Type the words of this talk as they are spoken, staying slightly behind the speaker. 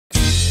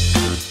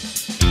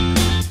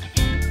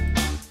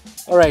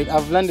Alright,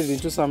 I've landed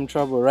into some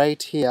trouble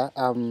right here.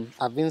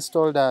 I've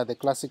installed the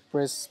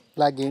ClassicPress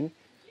plugin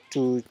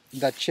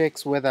that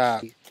checks whether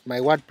my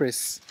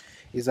WordPress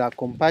is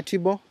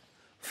compatible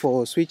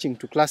for switching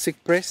to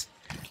ClassicPress,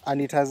 and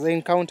it has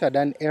encountered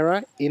an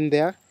error in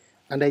there,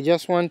 and I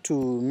just want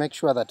to make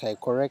sure that I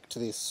correct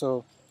this.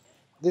 So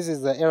this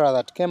is the error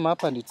that came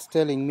up, and it's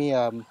telling me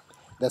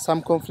there's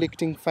some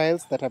conflicting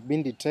files that have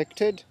been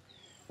detected,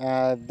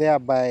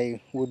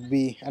 thereby would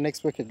be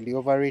unexpectedly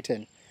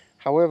overwritten.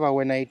 However,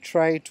 when I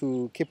try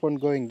to keep on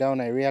going down,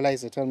 I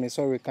realize they tell me,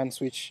 sorry, we can't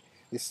switch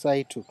this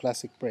site to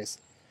ClassicPress.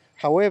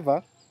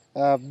 However,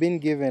 I've been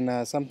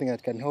given something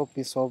that can help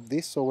me solve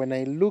this. So when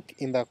I look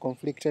in the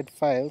conflicted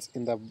files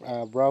in the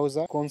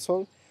browser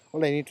console,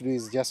 all I need to do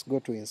is just go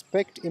to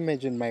inspect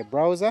image in my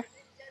browser,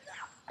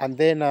 and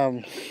then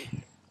I'll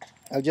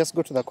just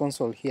go to the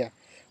console here.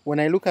 When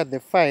I look at the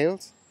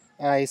files,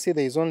 I see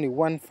there is only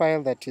one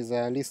file that is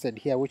listed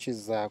here, which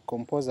is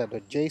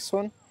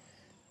composer.json,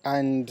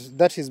 and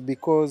that is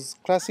because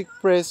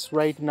ClassicPress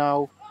right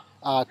now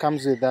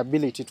comes with the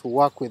ability to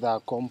work with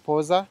a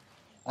composer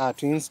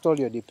to install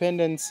your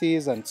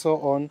dependencies and so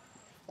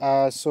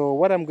on. So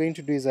what I'm going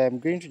to do is I'm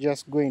going to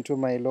just go into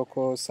my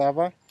local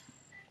server,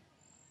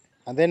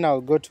 and then I'll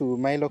go to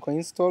my local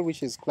install,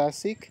 which is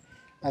Classic,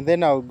 and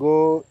then I'll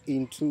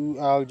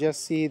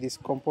just see this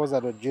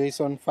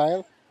composer.json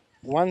file.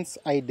 Once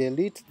I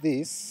delete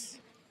this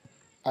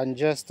and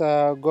just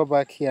go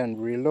back here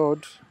and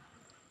reload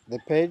the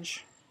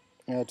page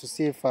to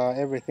see if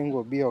everything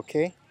will be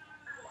okay.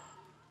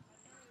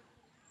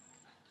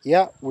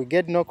 Yeah, we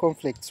get no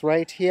conflicts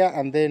right here,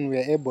 and then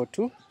we're able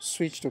to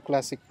switch to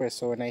ClassicPress.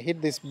 So when I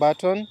hit this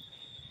button,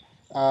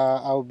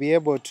 I'll be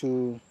able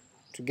to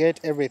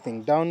get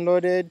everything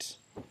downloaded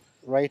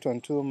right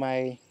onto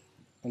my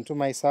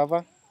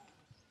server.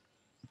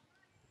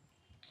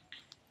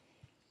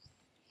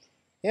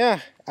 Yeah,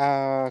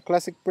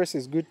 ClassicPress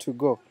is good to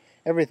go.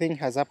 Everything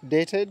has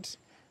updated,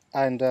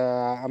 and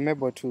I'm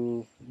able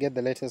to get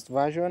the latest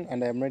version,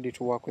 and I'm ready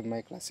to work with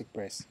my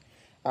ClassicPress.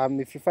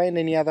 If you find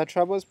any other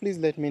troubles, please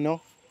let me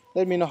know.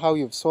 Let me know how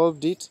you've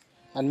solved it,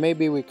 and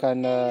maybe we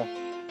can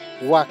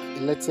work,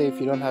 let's say if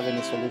you don't have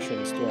any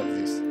solutions towards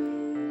this.